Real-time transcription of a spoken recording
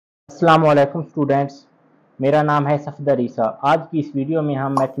अस्सलाम वालेकुम स्टूडेंट्स, मेरा नाम है सफदर ईसा। आज की इस वीडियो में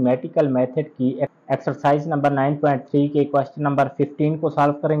हम मैथमेटिकल मेथड की एक्सरसाइज नंबर 9.3 के क्वेश्चन नंबर 15 को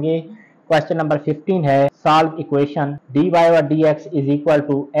सॉल्व करेंगे। क्वेश्चन नंबर 15 है, solve equation dy over dx is equal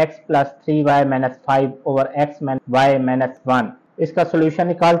to x plus 3y minus 5 over x y minus 1। इसका सोल्यूशन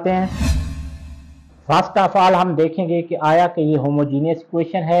निकालते हैं। फर्स्ट ऑफ ऑल हम देखेंगे कि आया कि ये होमोजीनियस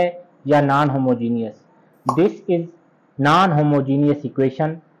इक्वेशन है या non homogeneous. This is non homogeneous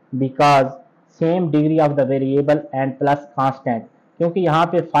equation because same degree of the variable and plus constant, क्योंकि यहाँ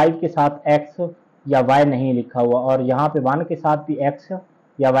पे 5 के साथ x या y नहीं लिखा हुआ और यहाँ पे 1 के साथ भी x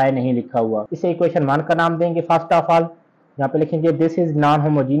या y नहीं लिखा हुआ। इसे इक्वेशन 1 का नाम देंगे। फर्स्ट ऑफ ऑल यहाँ पे लिखेंगे this is non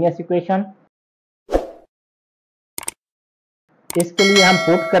homogeneous equation. इसके लिए हम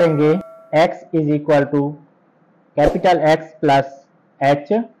पुट करेंगे x is equal to capital X plus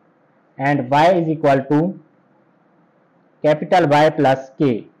h and y is equal to capital Y plus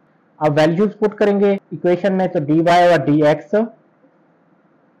k। अब वैल्यूज पुट करेंगे इक्वेशन में, तो dy और dx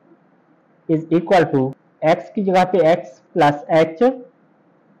is equal to x की जगह पे x plus h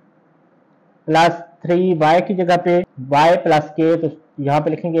plus 3y की जगह पे y प्लस k, तो यहाँ पे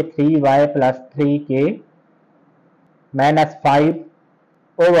लिखेंगे 3y plus 3k minus 5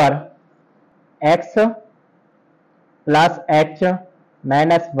 over x plus h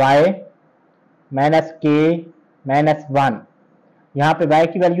minus y minus k minus 1। यहाँ पे y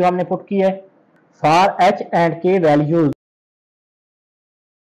की वैल्यू हमने पुट की है। For h and k values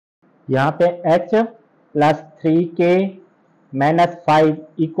यहाँ पे h plus 3k minus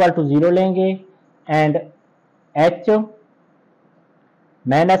 5 equal to 0 लेंगे and h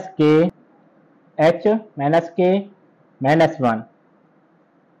minus k minus 1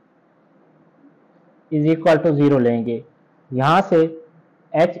 is equal to 0 लेंगे। यहाँ से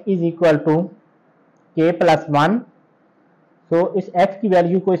h is equal to k plus 1, तो इस h की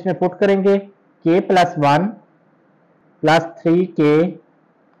वैल्यू को इसमें पुट करेंगे k plus 1 plus 3k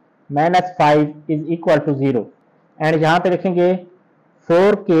minus 5 is equal to 0 and यहाँ पे लिखेंगे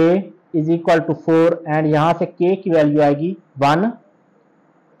 4k is equal to 4 and यहाँ से k की वैल्यू आएगी 1।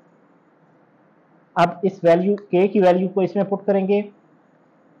 अब इस वैल्यू k की वैल्यू को इसमें पुट करेंगे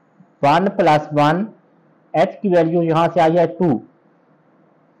 1 प्लस 1, h की वैल्यू यहाँ से आई है 2।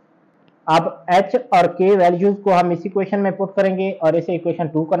 अब h और k वैल्यूज को हम इस इक्वेशन में पुट करेंगे और इसे इक्वेशन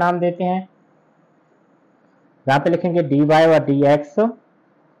 2 का नाम देते हैं। यहाँ पे लिखेंगे dy और dx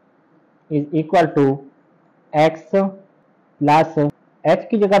is equal to x plus h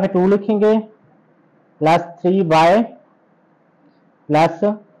की जगह पे 2 लिखेंगे प्लस 3y प्लस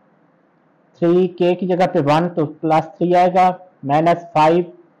 3k की जगह पे 1, तो प्लस 3 आएगा minus 5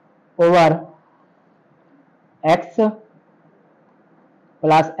 over x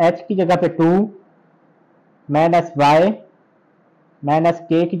plus h की जगह पे 2 माइनस y माइनस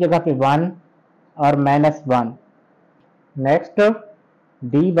k की जगह पे 1 और minus 1। Next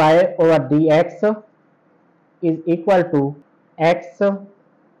dy over dx is equal to x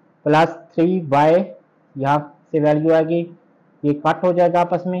plus 3y, यहाँ से वैल्यू आएगी, ये कट हो जाएगा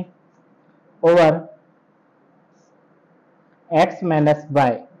आपस में, ओवर x माइनस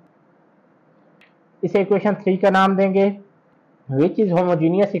y। इसे इक्वेशन 3 का नाम देंगे which is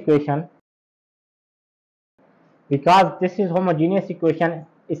homogeneous equation because this is homogeneous equation.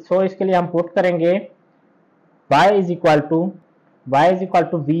 सो इसके लिए हम पुट करेंगे y is equal to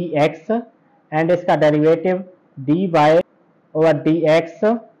vx and इसका derivative dy over dx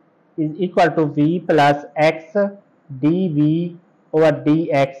is equal to v plus x dv over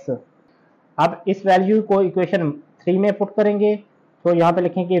dx। अब इस वैल्यू को इक्वेशन 3 में put करेंगे, तो यहाँ पे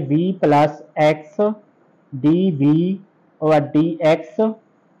लिखेंगे v plus x dv over dx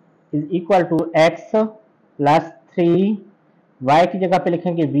is equal to x plus 3, y की जगह पे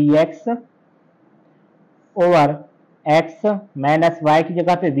लिखेंगे vx over x minus y की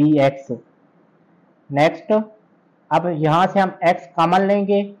जगह पे vx। नेक्स्ट अब यहाँ से हम x कॉमन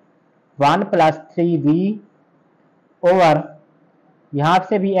लेंगे 1 प्लस 3v ओवर यहाँ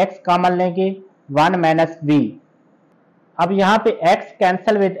से भी x कॉमन लेंगे 1 माइनस v। अब यहाँ पे x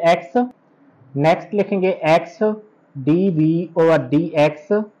cancel with x, next लिखेंगे x dv over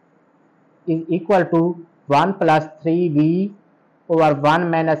dx is equal to 1 plus 3v over 1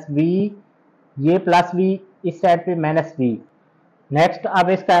 minus v, ये प्लस v इस साइड पे माइनस v। नेक्स्ट अब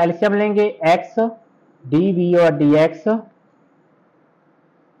इसका एलसीएम लेंगे x dv over dx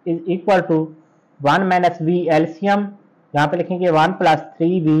is equal to 1 minus v LCM, यहाँ पे लिखेंगे 1 प्लस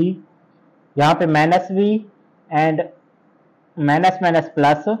 3v, यहाँ पे minus v and minus minus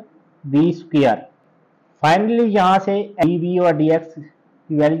plus v square. Finally यहाँ से dv और dx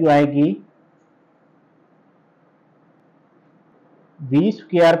की वैल्यू आएगी we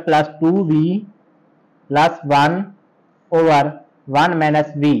square plus 2v plus 1 over 1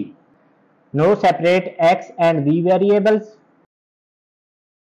 minus v। No separate x and v variables.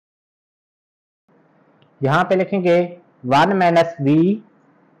 यहाँ पे लिखेंगे 1 minus v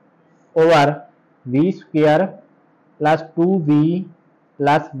over we square plus 2v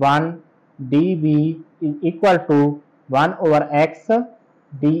plus 1 dv is equal to 1 over x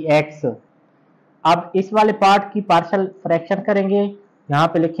dx। अब इस वाले part की partial fraction करेंगे। यहाँ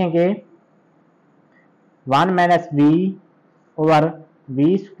पे लिखेंगे 1 minus v over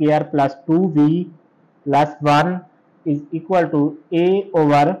we square plus 2v plus 1 is equal to a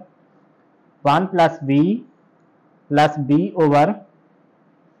over 1 plus v plus b over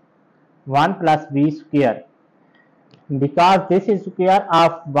 1 plus v square। Because this is square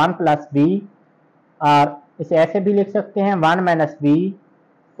of 1 plus v, और इसे ऐसे भी लिख सकते हैं 1 minus v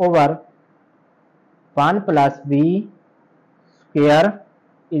over 1 plus v square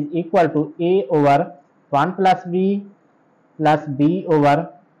is equal to a over 1 plus v plus b over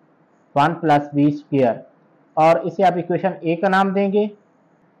 1 plus v square। और इसे आप इक्वेशन ए का नाम देंगे।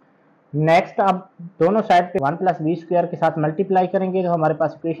 नेक्स्ट अब दोनों साइड पे 1 प्लस वी स्क्वायर के साथ मल्टीप्लाई करेंगे तो हमारे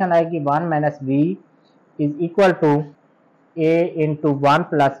पास इक्वेशन आएगी 1 minus we is equal to A into 1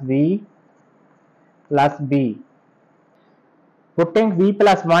 plus we plus B. Putting v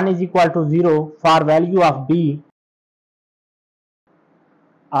plus 1 is equal to 0 for value of b,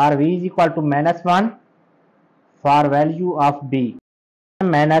 और v is equal to minus 1 for value of b।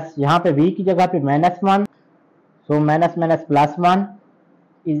 Minus यहाँ पे v की जगह पे minus 1, so minus minus plus 1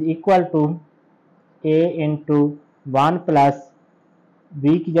 is equal to a into 1 plus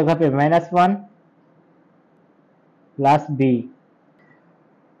b की जगह पे minus 1 plus b।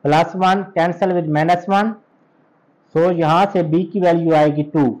 Plus 1 cancel with minus 1, सो यहां से b की वैल्यू आएगी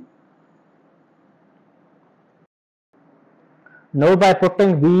 2। No by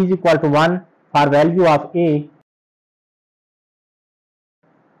putting v is equal to 1 for value of a,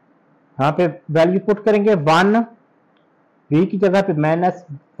 यहाँ पे value put करेंगे 1, v की जगह पे minus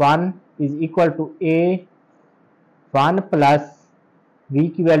 1 is equal to a 1 plus v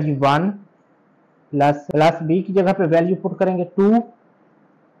की वैल्यू 1 प्लस b की जगह पे वैल्यू पुट करेंगे 2।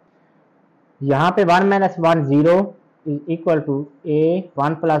 यहाँ पे 1 minus 1 0 is equal to a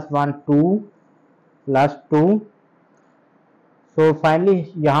 1 plus 1 2 plus 2। So finally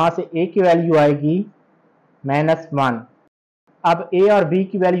यहाँ से a की वैल्यू आएगी माइनस 1। अब a और b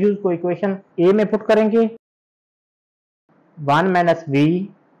की वैल्यूज को इक्वेशन a में पुट करेंगे 1 minus v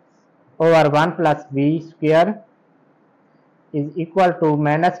over 1 plus v square is equal to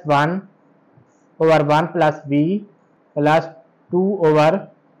minus 1 over 1 plus v plus 2 over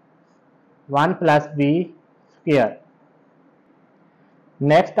 1 plus v square.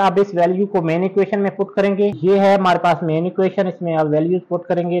 Next आप इस वैल्यू को मेन इक्वेशन में पुट करेंगे। ये है हमारे पास मेन इक्वेशन, इसमें आप वैल्यूज पुट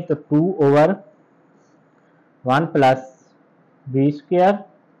करेंगे तो 2 over 1 plus v square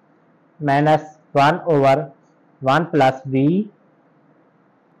minus 1 over 1 plus v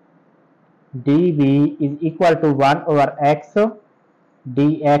dv is equal to 1 over x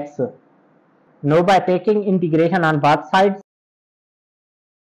dx। Now by taking integration on both sides,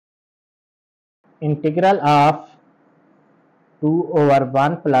 integral of 2 over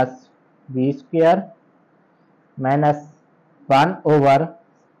 1 plus v square minus 1 over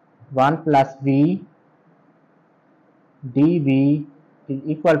 1 plus v dv is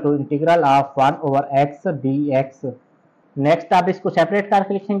equal to integral of 1 over x dx। Next आप इसको separate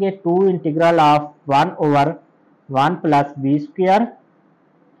करके लिखेंगे 2 integral of 1 over 1 plus B square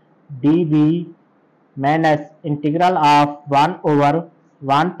D we minus integral of 1 over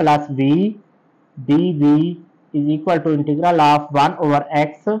 1 plus B D we is equal to integral of 1 over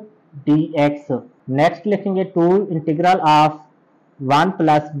x D x. Next लिखेंगे 2 integral of 1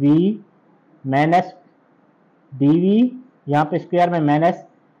 plus B minus D we, यहाँ पे square में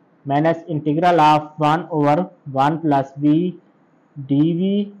minus integral of 1 over 1 plus B D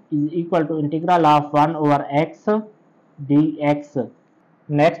we is equal to integral of 1 over x D x.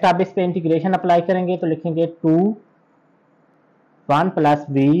 Next आप इस पे integration apply करेंगे तो लिखेंगे 2 1 plus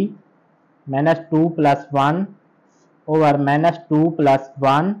B minus 2 plus 1 over minus 2 plus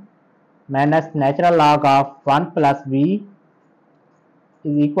 1 minus natural log of 1 plus B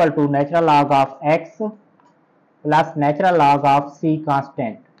is equal to natural log of x plus natural log of C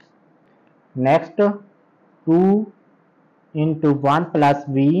constant. Next 2 into 1 plus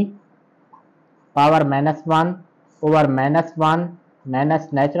B power minus 1 over minus 1 minus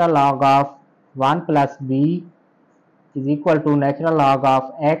natural log of 1 plus B is equal to natural log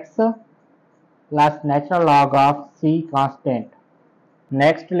of x plus natural log of C constant.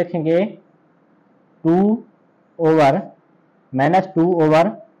 Next लिखेंगे 2 over minus 2 over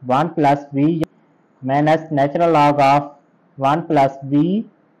 1 plus we minus natural log of 1 plus we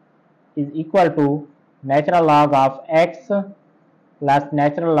is equal to natural log of x plus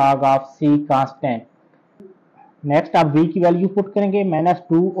natural log of C constant. Next आप v की value put करेंगे, minus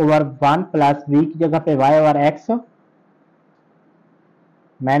 2 over 1 plus we की जगह पे y over x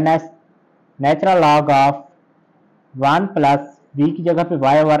minus natural log of 1 plus we की जगह पे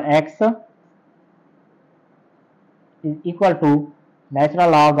y over x is equal to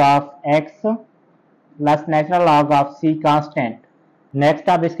natural log of x plus natural log of c constant. Next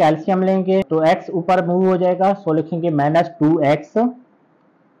आप इसका LCM लेंगे तो x ऊपर मूव हो जाएगा, सो लिखेंगे minus 2x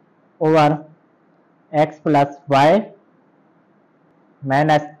over x plus Y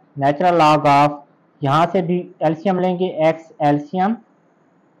minus natural log of, यहाँ से भी एलसीएम लेंगे, x LCM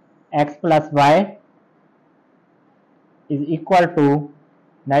x plus Y is equal to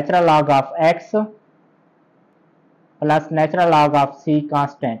natural log of x plus natural log of c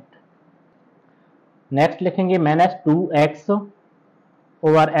constant. Next लिखेंगे minus 2x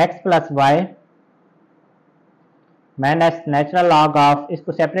over x plus Y minus natural log of,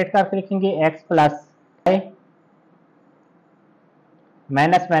 इसको separate करके लिखेंगे x plus Y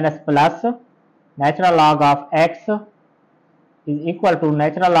minus minus plus natural log of x is equal to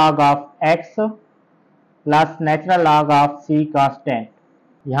natural log of x plus natural log of c constant.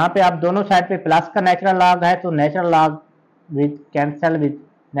 यहाँ पे आप दोनों side पे plus का natural log है तो natural log with cancel with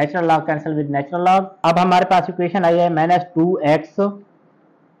natural log cancel with natural log. अब हमारे पास इक्वेशन आई है minus 2x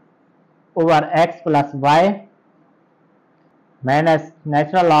over x plus Y minus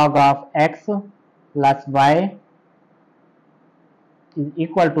natural log of x plus Y is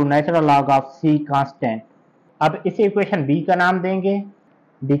equal to natural log of c constant. अब इसे equation b का नाम देंगे,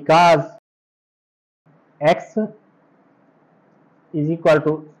 because x is equal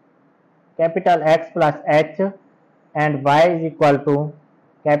to capital X plus h and y is equal to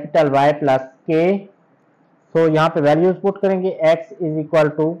capital Y plus k। सो यहाँ पे values put करेंगे, x is equal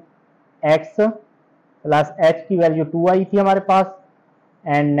to x plus h की value 2 आई थी हमारे पास,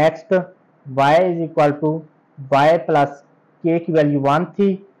 and next y is equal to y plus k की value 1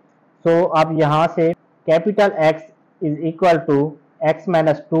 थी। सो अब यहाँ से capital X is equal to x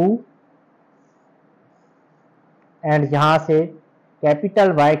minus 2 and यहाँ से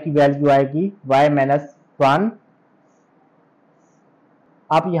कैपिटल Y की वैल्यू आएगी y माइनस 1।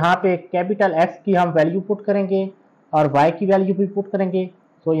 अब यहाँ पे कैपिटल X की हम वैल्यू पुट करेंगे और y की वैल्यू भी पुट करेंगे,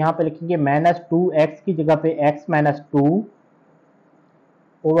 तो यहाँ पे लिखेंगे माइनस 2x की जगह पे x माइनस 2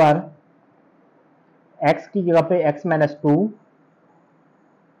 ओवर x की जगह पे x माइनस 2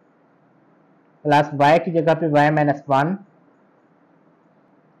 प्लस y की जगह पे y minus 1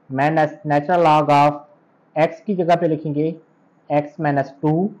 minus natural log of x की जगह पे लिखेंगे x माइनस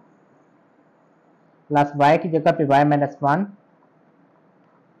 2 प्लस y की जगह पे y minus 1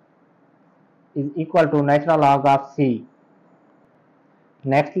 is equal to natural log of c।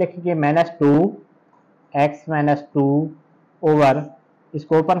 Next लिखेंगे माइनस 2 x माइनस 2 ओवर,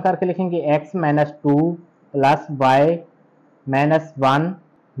 इसको ओपन करके लिखेंगे x minus 2 plus y minus 1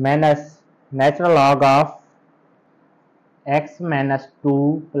 minus natural log of x minus 2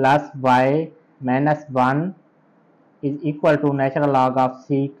 plus y minus 1 is equal to natural log of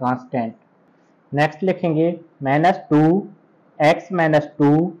c constant. Next लिखेंगे minus 2 x minus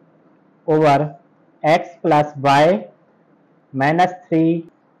 2 over x plus Y minus 3,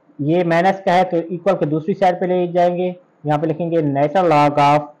 ये minus का है तो equal के दूसरी side पे ले जाएंगे, यहाँ पे लिखेंगे natural log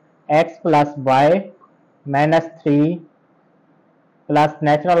of x plus Y minus 3 plus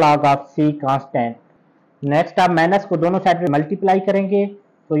natural log of c constant. Next आप माइनस को दोनों साइड पे मल्टीप्लाई करेंगे,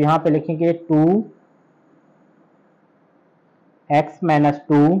 तो यहाँ पे लिखेंगे 2 x minus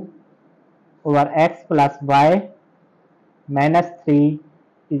 2 over x plus Y minus 3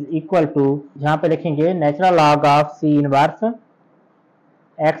 is equal to, यहाँ पे लिखेंगे natural log of c inverse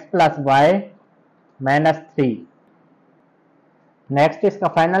x plus Y minus 3। Next इसका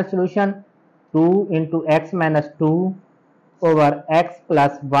final solution 2 into x minus 2 over x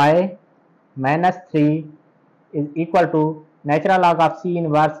plus Y minus 3 is equal to natural log of c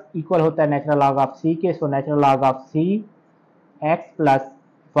inverse equal होता है natural log of c के, so natural log of c x plus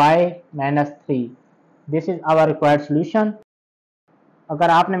Y minus 3। This is our required solution. अगर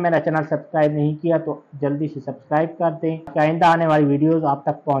आपने मेरा channel subscribe नहीं किया तो जल्दी से सब्सक्राइब कर दें, आइंदा आने वाली वीडियोस आप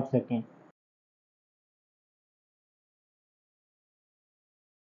तक पहुंच सकें।